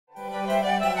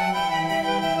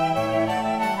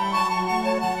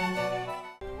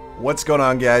What's going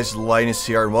on, guys? Linus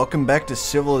here, and welcome back to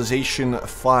Civilization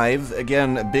 5.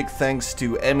 Again, a big thanks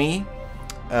to Emmy,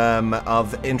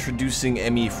 of introducing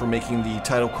Emmy for making the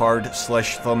title card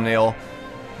slash thumbnail.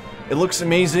 It looks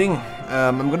amazing.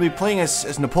 I'm going to be playing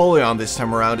as Napoleon this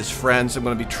time around, as friends. I'm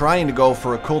going to be trying to go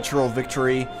for a cultural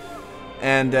victory.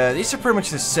 And these are pretty much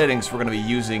the settings we're going to be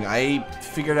using. I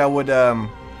figured I would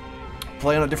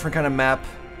play on a different kind of map.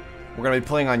 We're going to be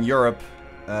playing on Europe,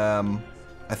 I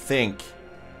think.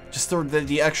 Just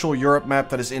the actual Europe map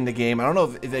that is in the game. I don't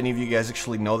know if any of you guys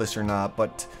actually know this or not,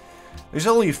 but there's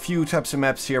only a few types of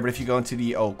maps here. But if you go into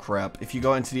the if you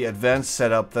go into the advanced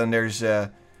setup, then there's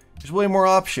way more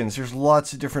options. There's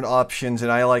lots of different options,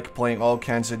 and I like playing all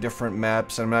kinds of different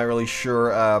maps. I'm not really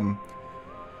sure.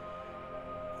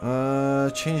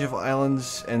 Change of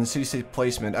islands and city-state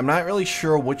placement. I'm not really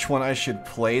sure which one I should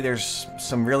play. There's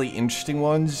some really interesting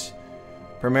ones.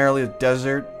 Primarily the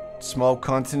desert. Small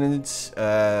continents.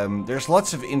 There's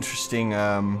lots of interesting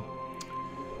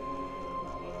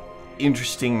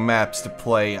maps to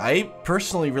play. I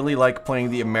personally really like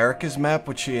playing the Americas map,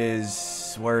 which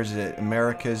is, where is it?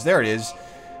 Americas. There it is.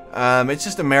 It's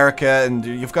just America, and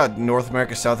you've got North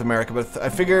America, South America. But I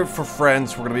figure for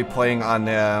friends, we're gonna be playing on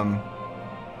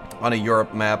a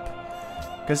Europe map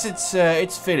because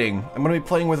it's fitting. I'm gonna be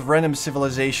playing with random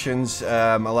civilizations.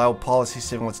 Allow policy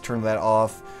saving. Let's turn that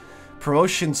off.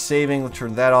 Promotion saving, let's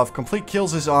turn that off. Complete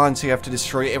kills is on, so you have to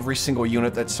destroy every single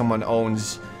unit that someone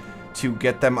owns to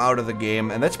get them out of the game.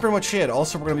 And that's pretty much it.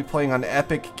 Also, we're going to be playing on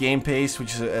epic game pace,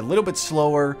 which is a little bit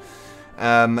slower.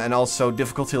 And also,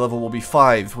 difficulty level will be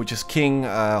 5, which is king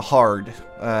hard.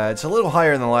 It's a little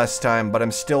higher than the last time, but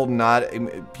I'm still not,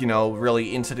 you know,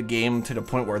 really into the game to the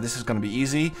point where this is going to be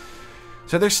easy.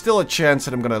 So there's still a chance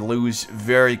that I'm going to lose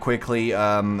very quickly.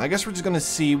 I guess we're just going to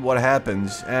see what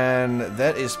happens. And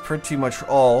that is pretty much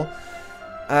all.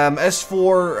 As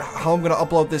for how I'm going to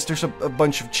upload this, there's a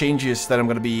bunch of changes that I'm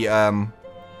going to be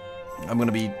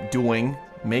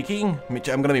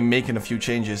making a few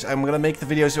changes. I'm going to make the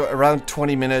videos around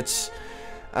 20 minutes.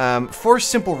 For a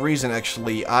simple reason,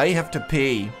 actually. I have to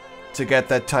pay to get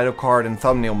that title card and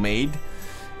thumbnail made.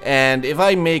 And if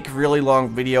I make really long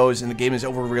videos and the game is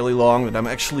over really long, then I'm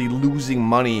actually losing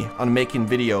money on making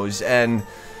videos. And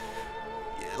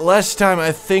last time,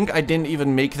 I think I didn't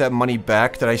even make that money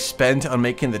back that I spent on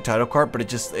making the title card, but it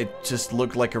just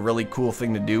looked like a really cool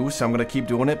thing to do. So I'm gonna keep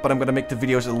doing it, but I'm gonna make the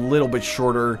videos a little bit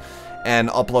shorter and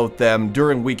upload them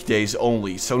during weekdays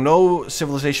only. So no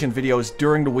Civilization videos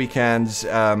during the weekends.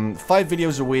 5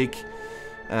 videos a week.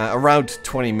 Around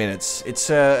 20 minutes. It's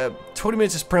 20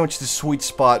 minutes is pretty much the sweet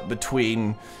spot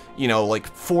between, you know, like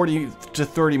 40 to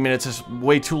 30 minutes is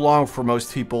way too long for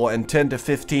most people, and 10 to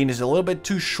 15 is a little bit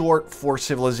too short for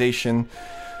Civilization.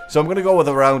 So I'm gonna go with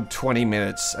around 20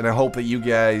 minutes, and I hope that you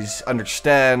guys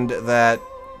understand that,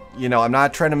 you know, I'm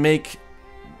not trying to make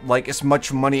like as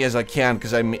much money as I can,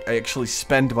 because I actually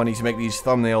spend money to make these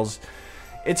thumbnails.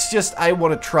 It's just, I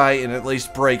want to try and at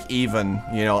least break even,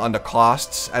 you know, on the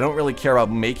costs. I don't really care about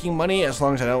making money, as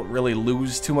long as I don't really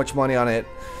lose too much money on it,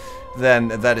 then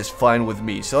that is fine with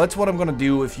me. So that's what I'm going to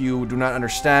do. If you do not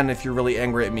understand, if you're really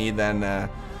angry at me, then,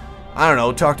 I don't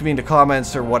know, talk to me in the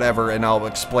comments or whatever, and I'll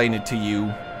explain it to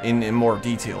you in more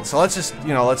detail. So let's just,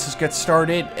 you know, let's just get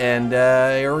started, and,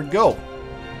 here we go.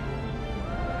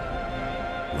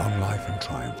 Long life and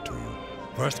triumph to you,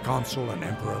 First Consul and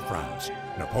Emperor of France,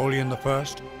 Napoleon I,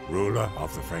 ruler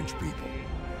of the French people.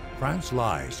 France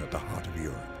lies at the heart of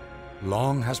Europe.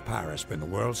 Long has Paris been the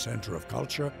world center of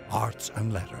culture, arts,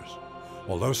 and letters.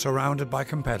 Although surrounded by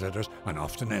competitors and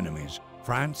often enemies,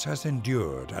 France has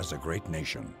endured as a great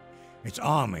nation. Its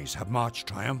armies have marched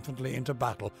triumphantly into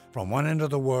battle from one end of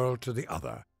the world to the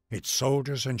other, its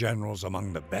soldiers and generals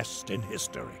among the best in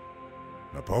history.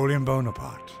 Napoleon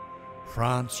Bonaparte,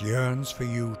 France yearns for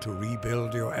you to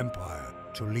rebuild your empire,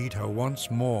 to lead her once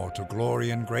more to glory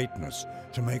and greatness,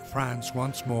 to make France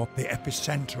once more the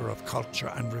epicenter of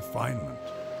culture and refinement.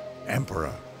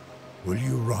 Emperor, will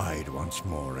you ride once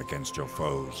more against your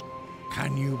foes?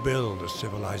 Can you build a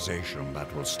civilization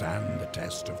that will stand the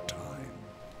test of time?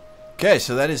 Okay,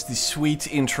 so that is the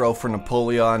sweet intro for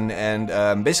Napoleon,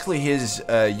 and basically his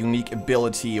unique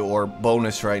ability or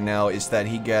bonus right now is that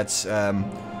he gets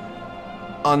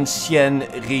Ancien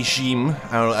Régime.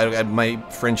 I don't, my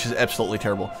French is absolutely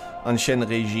terrible. Ancien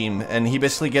Régime. And he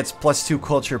basically gets +2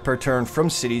 culture per turn from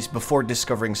cities before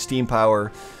discovering steam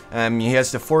power. He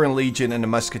has the Foreign Legion and the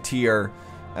Musketeer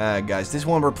guys. This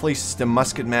one replaces the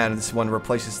Musketman, and this one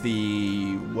replaces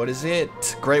the, what is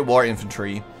it? Great War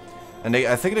Infantry. And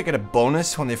I think they get a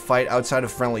bonus when they fight outside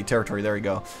of friendly territory. There we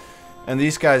go. And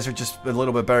these guys are just a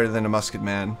little bit better than the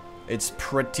Musketman. It's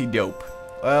pretty dope.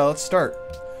 Well, let's start.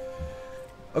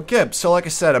 Okay, so like I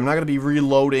said, I'm not going to be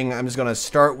reloading. I'm just going to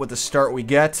start with the start we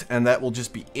get, and that will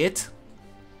just be it.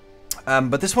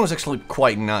 But this one is actually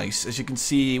quite nice. As you can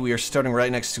see, we are starting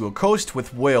right next to a coast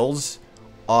with whales.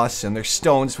 Awesome. There's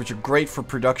stones, which are great for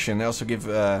production. They also give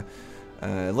a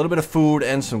little bit of food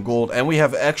and some gold. And we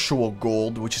have actual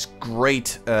gold, which is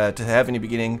great to have in the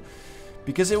beginning,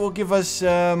 because it will give us,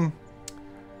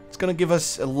 it's going to give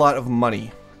us a lot of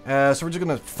money. So we're just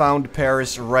going to found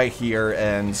Paris right here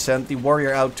and send the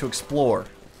warrior out to explore.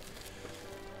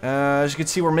 As you can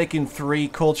see, we're making 3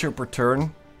 culture per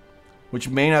turn, which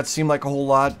may not seem like a whole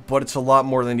lot, but it's a lot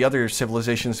more than the other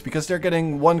civilizations because they're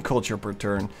getting 1 culture per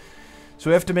turn. So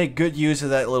we have to make good use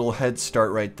of that little head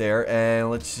start right there.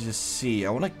 And let's just see. I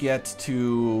want to get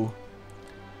to...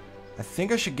 I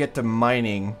think I should get to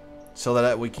mining so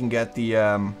that we can get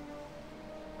the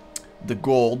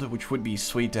gold, which would be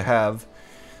sweet to have.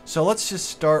 So let's just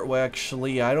start with,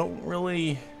 actually, I don't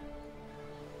really...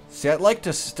 See, I'd like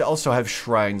to also have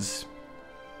shrines.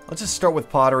 Let's just start with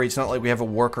pottery. It's not like we have a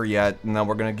worker yet, and then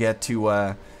we're going to get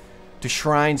to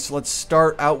shrines. Let's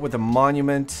start out with a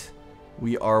monument.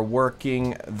 We are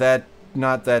working that,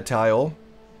 not that tile.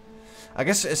 I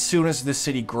guess as soon as this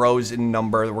city grows in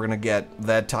number, we're going to get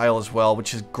that tile as well,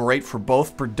 which is great for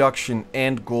both production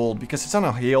and gold, because it's on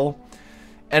a hill,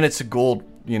 and it's a gold,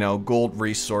 you know, gold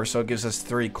resource, so it gives us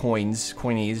 3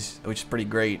 coinies, which is pretty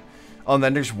great. Oh, and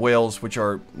then there's whales, which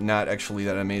are not actually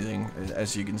that amazing,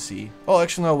 as you can see. Oh,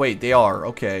 actually, no, wait, they are.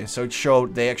 Okay, so it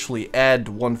showed they actually add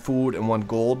 1 food and 1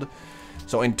 gold.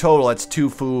 So in total, that's 2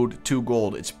 food, 2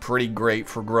 gold. It's pretty great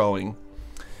for growing.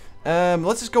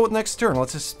 Let's just go with next turn.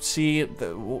 Let's just see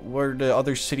where the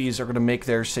other cities are going to make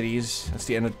their cities. That's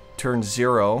the end of turn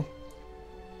 0.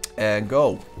 And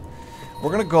go.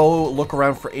 We're going to go look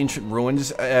around for ancient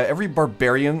ruins. Every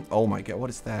barbarian... Oh my god, what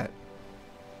is that?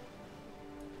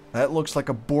 That looks like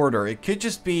a border. It could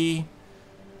just be...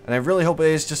 And I really hope it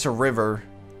is just a river.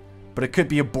 But it could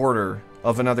be a border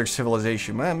of another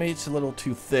civilization. Maybe it's a little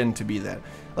too thin to be that.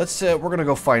 Let's... we're going to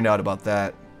go find out about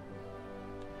that.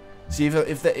 See,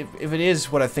 if it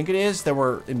is what I think it is, then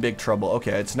we're in big trouble.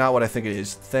 Okay, it's not what I think it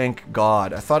is. Thank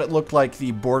God. I thought it looked like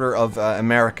the border of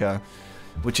America,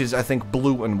 which is, I think,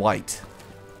 blue and white.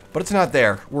 But it's not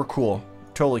there. We're cool.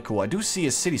 Totally cool. I do see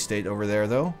a city-state over there,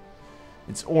 though.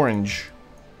 It's orange.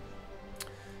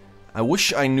 I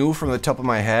wish I knew from the top of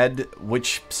my head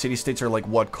which city-states are like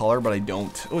what color, but I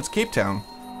don't. Oh, it's Cape Town.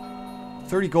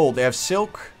 30 gold. They have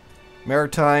silk,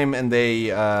 maritime, and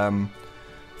they, I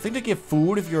think they give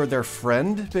food if you're their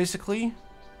friend, basically.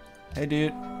 Hey,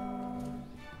 dude.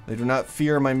 They do not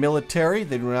fear my military.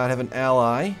 They do not have an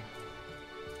ally.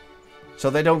 So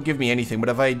they don't give me anything, but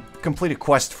if I complete a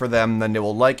quest for them, then they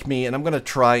will like me, and I'm going to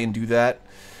try and do that.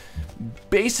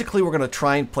 Basically, we're going to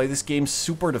try and play this game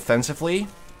super defensively,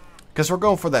 because we're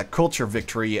going for that culture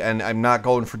victory, and I'm not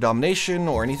going for domination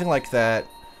or anything like that.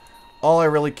 All I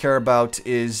really care about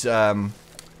is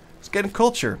getting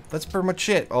culture. That's pretty much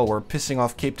it. Oh, we're pissing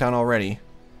off Cape Town already.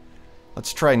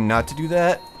 Let's try not to do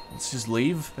that. Let's just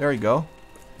leave. There we go.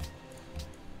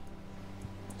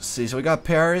 Let's see, so we got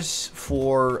Paris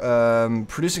for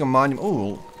producing a monument.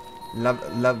 Ooh, La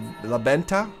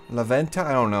Venta? La Venta?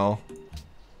 I don't know.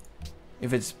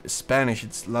 If it's Spanish,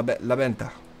 it's La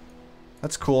Venta.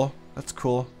 That's cool. That's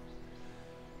cool.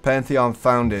 Pantheon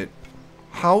found it.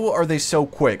 How are they so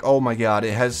quick? Oh my god,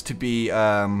 it has to be,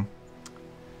 God,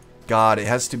 it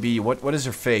has to be, what is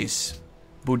her face?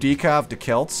 Boudica of the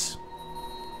Celts?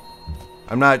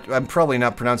 I'm probably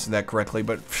not pronouncing that correctly,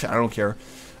 but I don't care.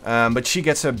 But she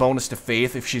gets a bonus to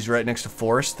faith if she's right next to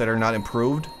forests that are not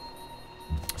improved.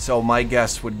 So my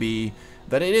guess would be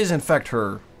that it is in fact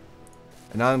her.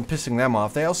 And I'm pissing them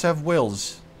off. They also have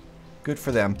wills. Good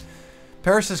for them.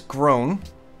 Paris has grown.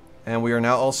 And we are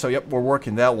now also, yep, we're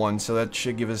working that one. So that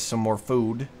should give us some more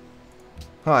food.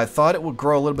 Huh, I thought it would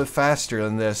grow a little bit faster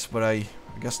than this, but I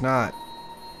guess not.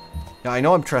 Yeah, I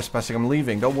know I'm trespassing. I'm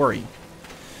leaving. Don't worry.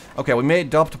 Okay, we may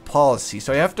adopt a policy.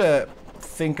 So I have to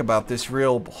think about this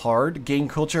real hard. Gain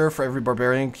culture for every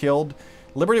barbarian killed.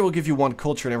 Liberty will give you 1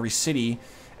 culture in every city.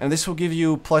 And this will give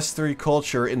you +3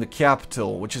 culture in the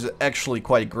capital, which is actually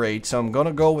quite great. So I'm going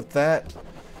to go with that.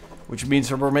 Which means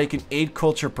that we're making 8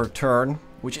 culture per turn.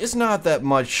 Which is not that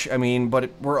much, I mean,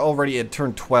 but we're already at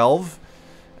turn 12.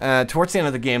 Towards the end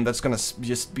of the game, that's going to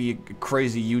just be a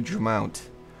crazy huge amount.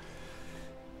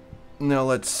 Now,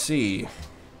 let's see.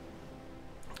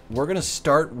 We're going to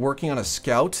start working on a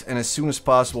scout, and as soon as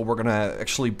possible, we're going to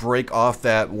actually break off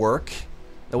that work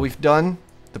that we've done,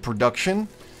 the production,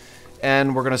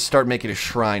 and we're going to start making a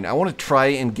shrine. I want to try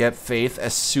and get faith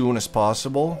as soon as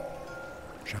possible.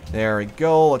 There we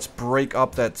go. Let's break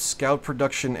up that scout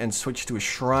production and switch to a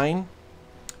shrine.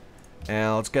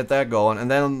 And let's get that going. And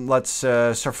then let's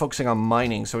start focusing on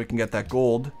mining so we can get that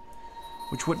gold.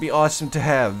 Which would be awesome to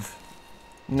have.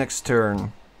 Next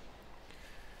turn.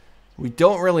 We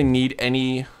don't really need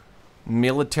any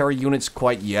military units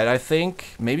quite yet, I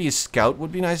think. Maybe a scout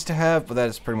would be nice to have, but that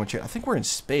is pretty much it. I think we're in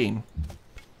Spain.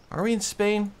 Are we in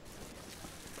Spain?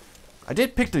 I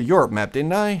did pick the Europe map,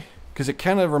 didn't I? Because it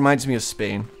kind of reminds me of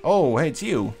Spain. Oh, hey, it's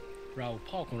you. Ram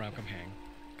Khamhaeng.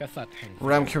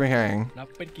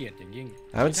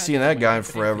 I haven't seen that guy in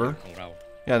forever.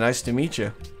 Yeah, nice to meet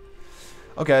you.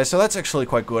 Okay, so that's actually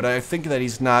quite good. I think that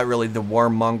he's not really the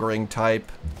warmongering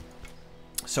type.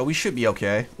 So we should be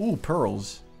okay. Ooh,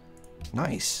 pearls.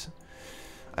 Nice.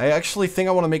 I actually think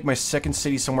I want to make my second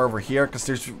city somewhere over here, because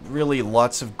there's really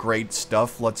lots of great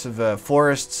stuff. Lots of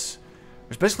forests.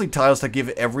 There's basically tiles that give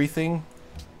everything.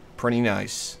 Pretty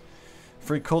nice.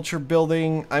 Free culture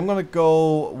building. I'm going to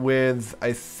go with,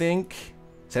 I think...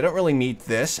 So I don't really need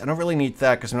this. I don't really need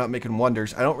that, because I'm not making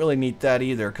wonders. I don't really need that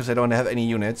either, because I don't have any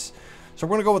units. So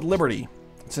we're going to go with Liberty.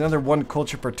 It's another 1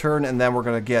 culture per turn, and then we're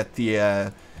going to get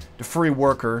the free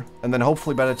worker. And then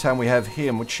hopefully by the time we have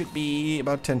him, which should be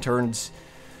about 10 turns,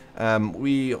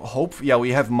 we hope, yeah,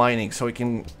 we have mining. So we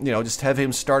can, you know, just have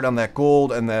him start on that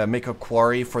gold and make a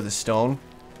quarry for the stone.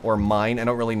 Or mine. I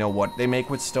don't really know what they make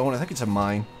with stone. I think it's a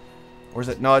mine. Or is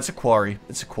it? No, it's a quarry.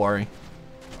 It's a quarry.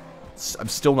 I'm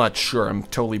still not sure. I'm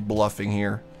totally bluffing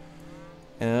here.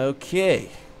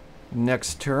 Okay.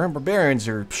 Next turn, barbarians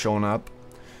are showing up.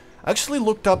 I actually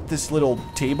looked up this little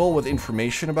table with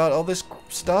information about all this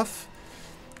stuff.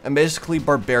 And basically,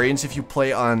 barbarians, if you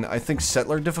play on, I think,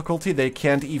 settler difficulty, they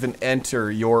can't even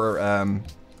enter your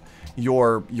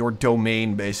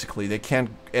domain, basically. They can't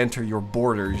enter your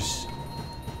borders.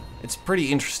 It's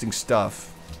pretty interesting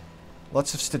stuff.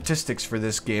 Lots of statistics for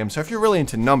this game. So if you're really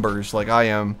into numbers, like I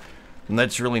am, then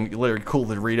that's really cool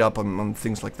to read up on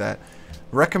things like that.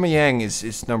 Rekhamyang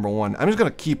is number 1. I'm just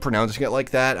going to keep pronouncing it like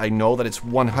that. I know that it's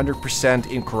 100%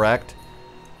 incorrect.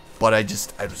 But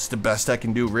it's the best I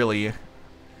can do, really.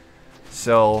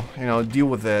 So, you know, deal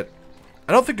with it.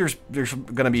 I don't think there's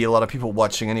going to be a lot of people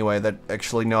watching anyway that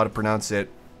actually know how to pronounce it.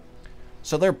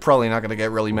 So they're probably not going to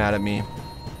get really mad at me.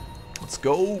 Let's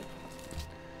go.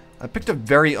 I picked a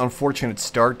very unfortunate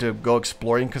start to go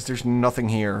exploring because there's nothing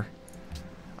here.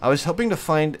 I was hoping to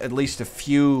find at least a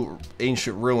few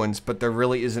ancient ruins, but there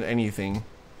really isn't anything.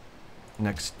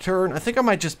 Next turn, I think I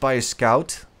might just buy a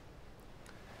scout.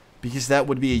 Because that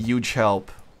would be a huge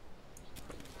help.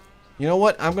 You know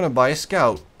what? I'm going to buy a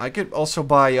scout. I could also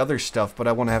buy other stuff, but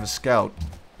I want to have a scout.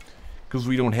 Because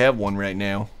we don't have one right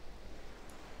now.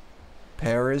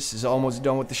 Paris is almost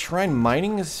done with the shrine.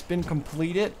 Mining has been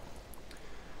completed.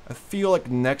 I feel like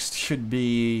next should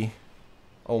be...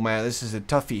 Oh man, this is a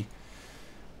toughie.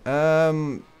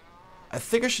 I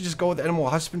think I should just go with animal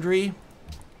husbandry.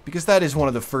 Because that is one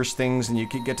of the first things, and you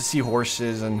can get to see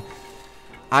horses, and...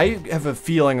 I have a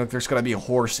feeling like there's going to be a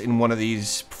horse in one of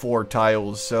these 4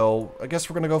 tiles, so I guess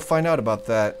we're going to go find out about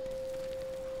that.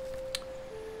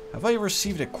 Have I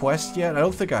received a quest yet? I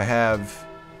don't think I have.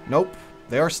 Nope.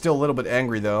 They are still a little bit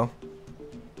angry, though.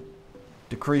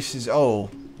 Decreases... Oh,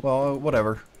 well,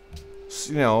 whatever.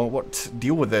 You know, what?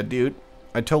 Deal with it, dude.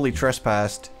 I totally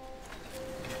trespassed.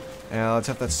 And let's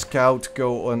have that scout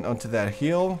go onto that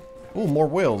hill. Ooh, more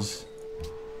wheels.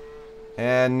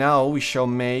 And now we shall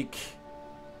make...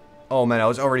 Oh man, I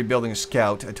was already building a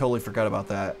scout. I totally forgot about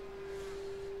that.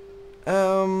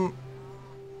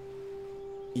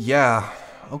 Yeah.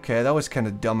 Okay, that was kind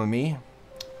of dumb of me.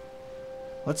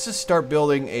 Let's just start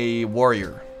building a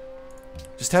warrior.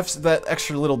 Just have that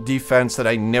extra little defense that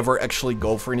I never actually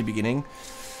go for in the beginning.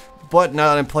 But now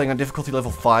that I'm playing on difficulty level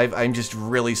 5, I'm just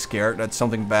really scared that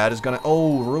something bad is gonna...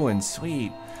 Oh, ruins.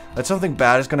 Sweet. That something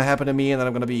bad is gonna happen to me and then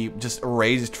I'm gonna be just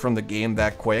erased from the game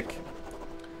that quick.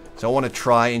 So I want to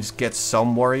try and just get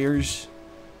some warriors.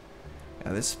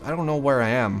 Yeah, this... I don't know where I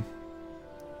am.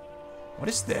 What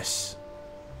is this?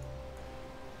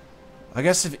 I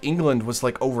guess if England was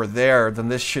like over there, then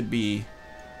this should be...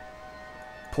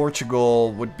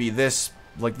 Portugal would be this...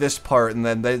 Like this part, and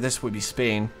then this would be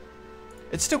Spain.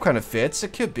 It still kind of fits.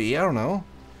 It could be. I don't know.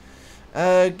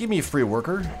 Give me a free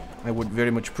worker. I would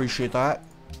very much appreciate that.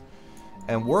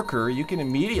 And worker, you can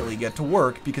immediately get to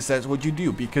work because that's what you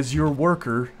do. Because you're a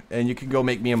worker, and you can go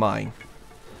make me a mine.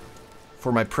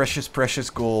 For my precious, precious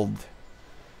gold.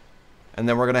 And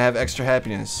then we're going to have extra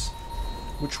happiness.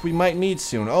 Which we might need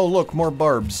soon. Oh, look, more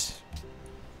barbs.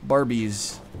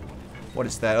 Barbies. What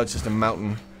is that? Oh, it's just a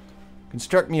mountain.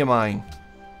 Construct me a mine.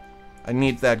 I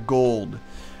need that gold.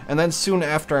 And then soon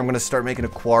after, I'm going to start making a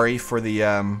quarry for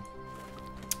the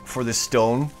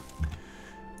stone.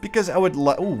 Because I would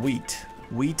like... Oh,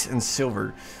 wheat and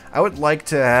silver. I would like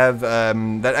to have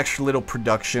that extra little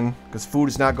production, because food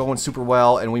is not going super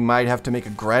well, and we might have to make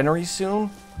a granary soon,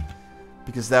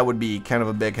 because that would be kind of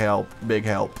a big help. Big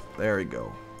help. There we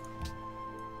go.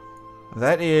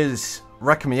 That is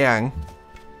Rekmyang.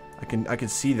 I can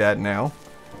see that now.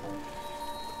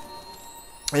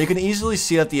 And you can easily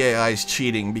see that the AI is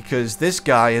cheating, because this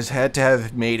guy has had to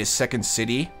have made a second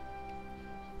city.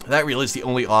 That really is the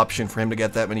only option for him to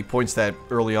get that many points that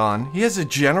early on. He has a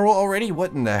general already?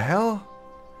 What in the hell?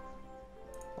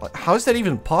 How is that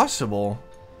even possible?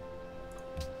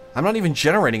 I'm not even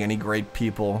generating any great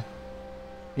people.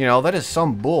 You know, that is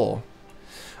some bull.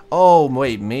 Oh,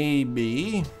 wait,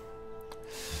 maybe...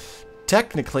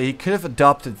 Technically, he could have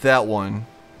adopted that one.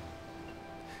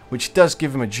 Which does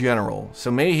give him a general. So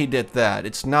maybe he did that.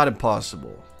 It's not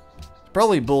impossible. It's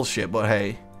probably bullshit, but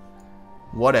hey.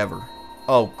 Whatever.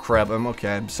 Oh, crap.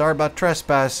 I'm sorry about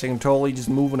trespassing. I'm totally just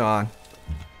moving on.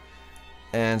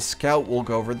 And Scout will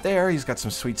go over there. He's got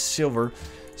some sweet silver.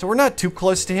 So we're not too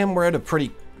close to him. We're at a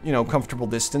pretty, you know, comfortable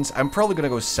distance. I'm probably going to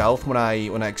go south when I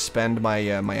expand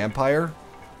my my empire.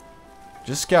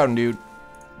 Just scouting, dude.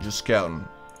 Just scouting.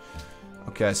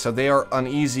 Okay, so they are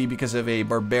uneasy because of a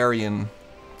barbarian.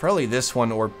 Probably this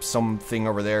one or something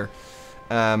over there.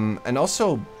 And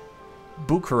also...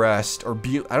 Bucharest, or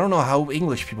I don't know how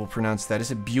English people pronounce that.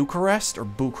 Is it Bucharest or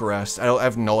Bucharest? I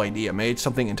have no idea. Maybe it's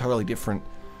something entirely different.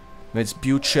 Maybe it's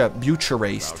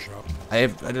Bucharest. I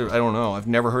don't know. I've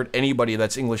never heard anybody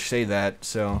that's English say that,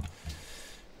 so...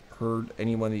 Heard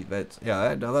anybody that...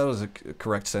 Yeah, that was a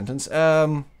correct sentence.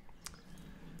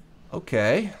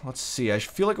 Okay, let's see. I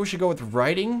feel like we should go with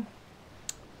writing.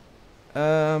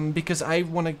 Because I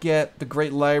want to get the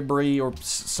Great Library or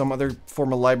some other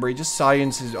form of library. Just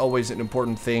science is always an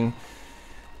important thing.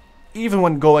 Even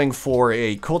when going for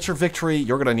a culture victory,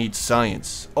 you're gonna need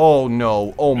science. Oh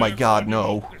no, oh my god,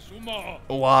 no.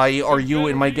 Why are you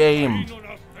in my game?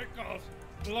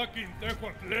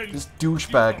 This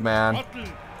douchebag, man.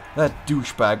 That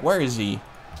douchebag, where is he?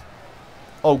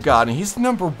 Oh god, and he's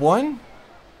number 1?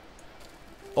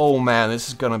 Oh man, this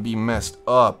is gonna be messed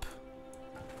up.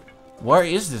 Where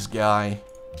is this guy?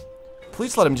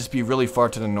 Please let him just be really far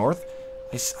to the north.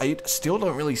 I still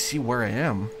don't really see where I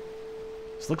am.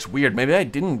 This looks weird. Maybe I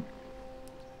didn't...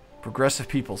 Progressive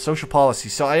people. Social policy.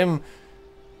 So I am...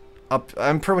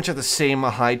 I'm pretty much at the same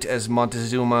height as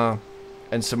Montezuma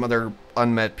and some other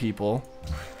unmet people.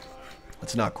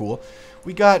 That's not cool.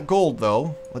 We got gold,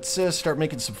 though. Let's start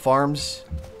making some farms.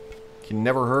 Can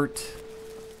never hurt.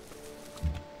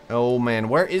 Oh man,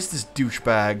 where is this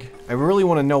douchebag? I really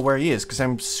want to know where he is, because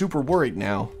I'm super worried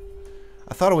now.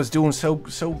 I thought I was doing so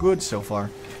good so far.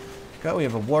 Okay, we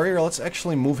have a warrior. Let's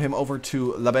actually move him over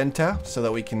to La Venta, so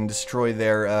that we can destroy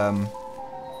their,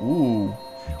 Ooh.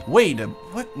 Wait,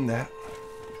 what in the...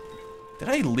 Did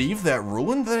I leave that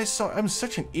ruin that I saw? I'm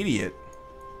such an idiot.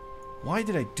 Why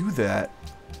did I do that?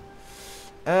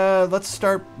 Let's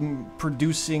start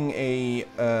producing a,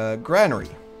 granary.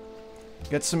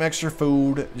 Get some extra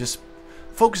food. Just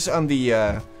focus on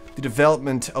the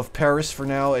development of Paris for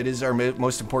now. It is our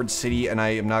most important city, and I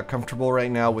am not comfortable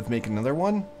right now with making another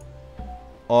one.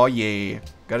 Oh yeah,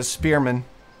 got a spearman.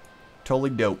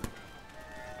 Totally dope.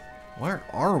 Where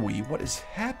are we? What is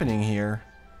happening here?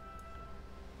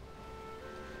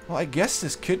 Well, I guess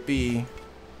this could be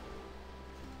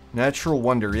natural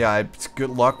wonder. Yeah, it's good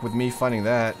luck with me finding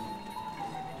that.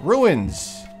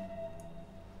 Ruins.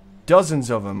 Dozens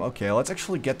of them. Okay, let's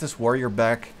actually get this warrior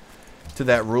back to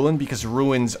that ruin, because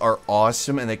ruins are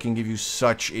awesome and they can give you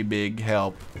such a big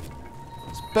help.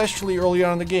 Especially early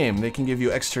on in the game. They can give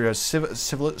you extra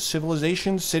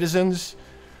civilizations, citizens,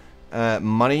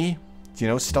 money, you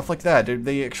know, stuff like that.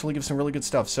 They actually give some really good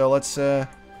stuff. So let's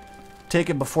take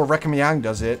it before Rekmyang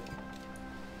does it.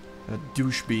 A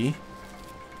douchebag.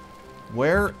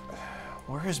 Where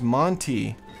is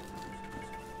Monty?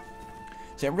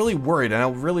 See, I'm really worried, and I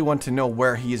really want to know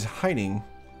where he is hiding.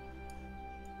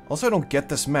 Also, I don't get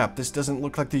this map. This doesn't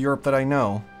look like the Europe that I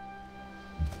know.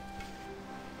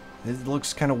 It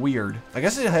looks kind of weird. I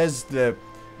guess it has the...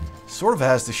 Sort of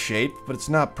has the shape, but it's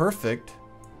not perfect.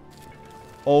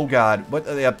 Oh god. What?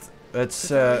 Yep.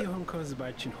 It's,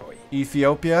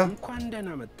 Ethiopia.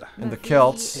 And the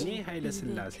Celts.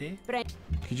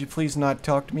 Could you please not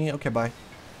talk to me? Okay, bye.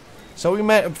 So we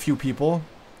met a few people.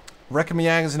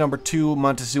 Rekmyang is number 2,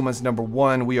 Montezuma is number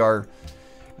 1. We are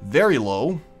very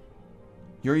low.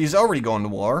 He's already going to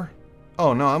war.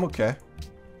 Oh no, I'm okay.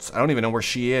 I don't even know where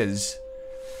she is.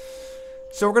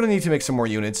 So we're going to need to make some more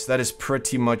units. That is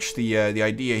pretty much the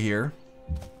idea here.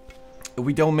 If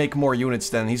we don't make more units,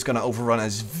 then he's going to overrun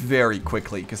us very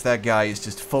quickly, because that guy is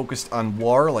just focused on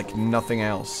war like nothing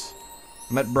else.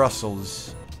 I'm at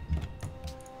Brussels.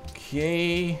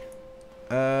 Okay.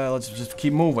 Let's just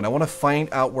keep moving. I want to find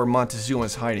out where Montezuma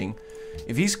is hiding.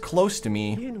 If he's close to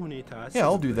me... Yeah,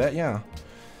 I'll do that, yeah.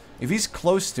 If he's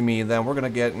close to me, then we're going to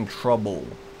get in trouble.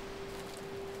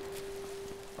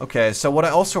 Okay, so what I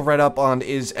also read up on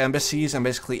is embassies, and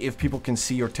basically if people can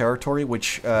see your territory,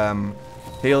 which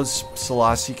Haile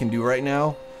Selassie can do right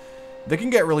now, they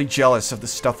can get really jealous of the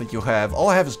stuff that you have. All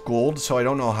I have is gold, so I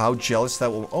don't know how jealous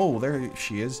that will... Oh, there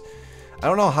she is. I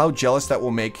don't know how jealous that will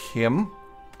make him.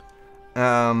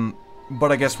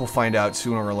 But I guess we'll find out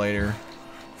sooner or later.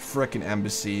 Frickin'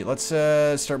 embassy. Let's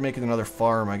start making another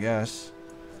farm, I guess.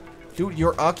 Dude,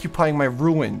 you're occupying my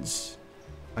ruins.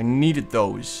 I needed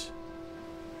those.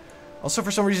 Also,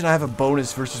 for some reason, I have a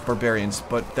bonus versus barbarians,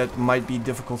 but that might be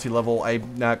difficulty level.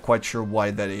 I'm not quite sure why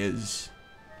that is.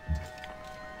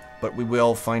 But we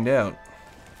will find out.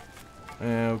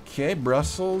 Okay,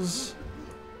 Brussels.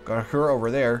 Got her over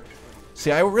there.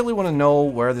 See, I really want to know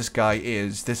where this guy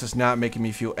is. This is not making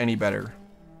me feel any better.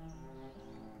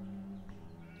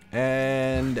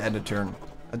 And end of turn.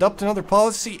 Adopt another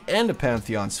policy and a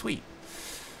pantheon. Sweet.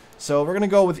 So we're going to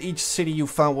go with each city you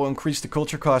found will increase the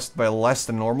culture cost by less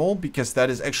than normal, because that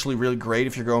is actually really great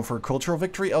if you're going for a cultural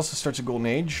victory. Also starts a golden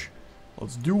age.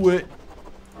 Let's do it.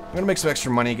 I'm going to make some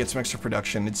extra money, get some extra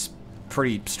production. It's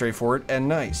pretty straightforward and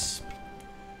nice.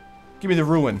 Give me the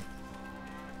ruin.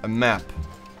 A map.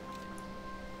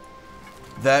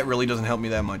 That really doesn't help me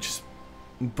that much.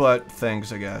 But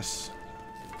thanks, I guess.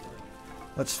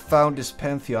 Let's found this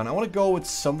pantheon. I want to go with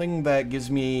something that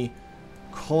gives me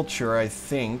culture, I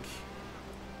think.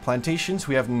 Plantations,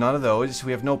 we have none of those.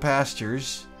 We have no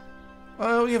pastures.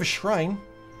 We have a shrine.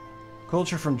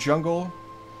 Culture from jungle.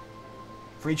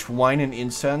 For each wine and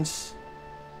incense.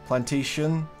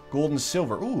 Plantation. Gold and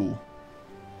silver. Ooh.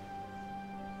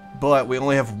 But we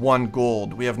only have 1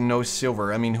 gold. We have no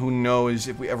silver. I mean, who knows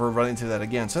if we ever run into that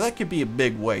again. So that could be a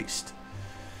big waste.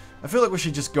 I feel like we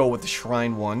should just go with the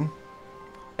shrine one.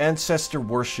 Ancestor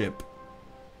worship.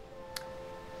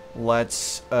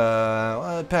 Let's,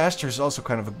 pasture is also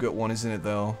kind of a good one, isn't it,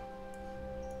 though?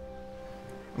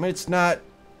 I mean, it's not...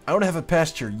 I don't have a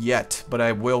pasture yet, but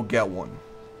I will get one.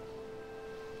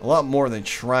 A lot more than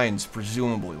shrines,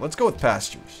 presumably. Let's go with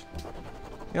pastures.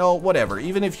 You know, whatever.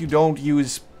 Even if you don't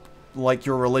use, like,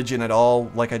 your religion at all,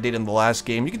 like I did in the last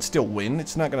game, you can still win.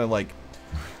 It's not gonna, like,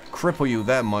 cripple you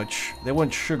that much. They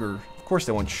want sugar. Of course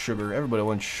they want sugar. Everybody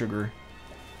wants sugar.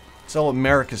 It's all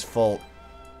America's fault.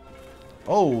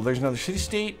 Oh, there's another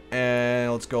city-state,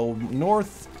 and let's go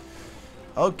north.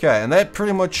 Okay, and that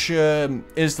pretty much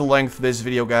is the length of this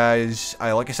video, guys.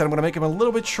 Like I said, I'm going to make them a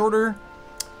little bit shorter,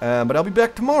 but I'll be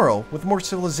back tomorrow with more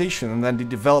civilization, and then the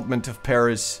development of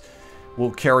Paris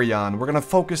will carry on. We're going to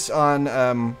focus on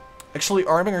actually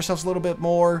arming ourselves a little bit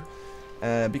more,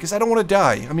 because I don't want to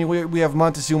die. I mean, we have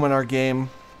Montezuma in our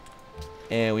game,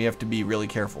 and we have to be really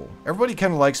careful. Everybody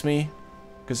kind of likes me.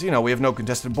 Because, you know, we have no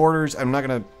contested borders. I'm not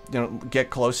going to, you know, get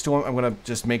close to them. I'm going to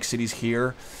just make cities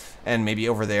here and maybe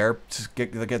over there to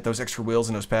get those extra wheels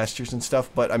and those pastures and stuff.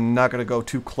 But I'm not going to go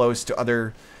too close to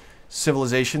other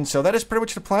civilizations. So that is pretty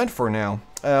much the plan for now.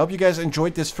 I hope you guys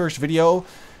enjoyed this first video.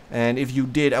 And if you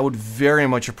did, I would very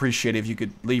much appreciate it if you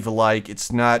could leave a like.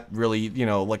 It's not really, you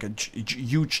know, like a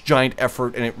huge, giant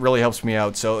effort, and it really helps me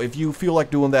out. So if you feel like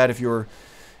doing that, if you're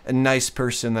a nice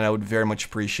person, then I would very much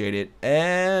appreciate it.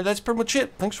 And that's pretty much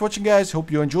it. Thanks for watching, guys.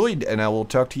 Hope you enjoyed, and I will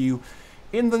talk to you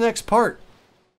in the next part.